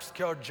that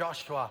obscure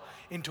Joshua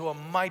into a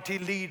mighty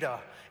leader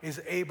is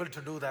able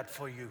to do that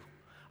for you.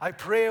 I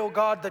pray, oh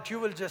God, that you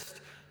will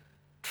just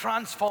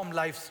transform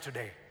lives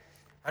today.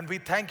 And we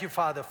thank you,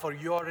 Father, for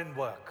your in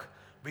work.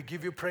 We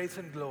give you praise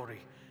and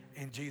glory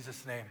in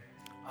Jesus' name.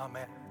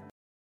 Amen.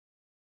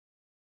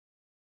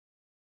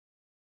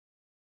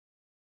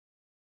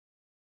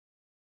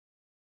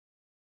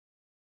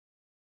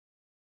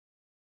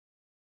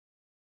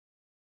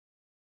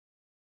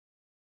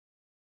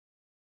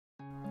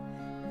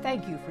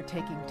 Thank you for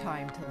taking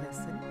time to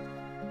listen.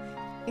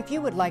 If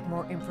you would like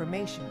more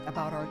information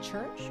about our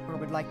church or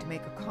would like to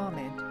make a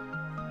comment,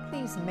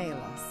 please mail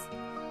us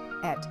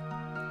at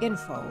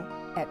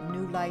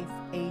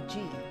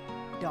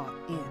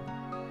info@newlifeag.in.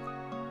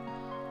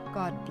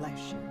 God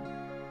bless you.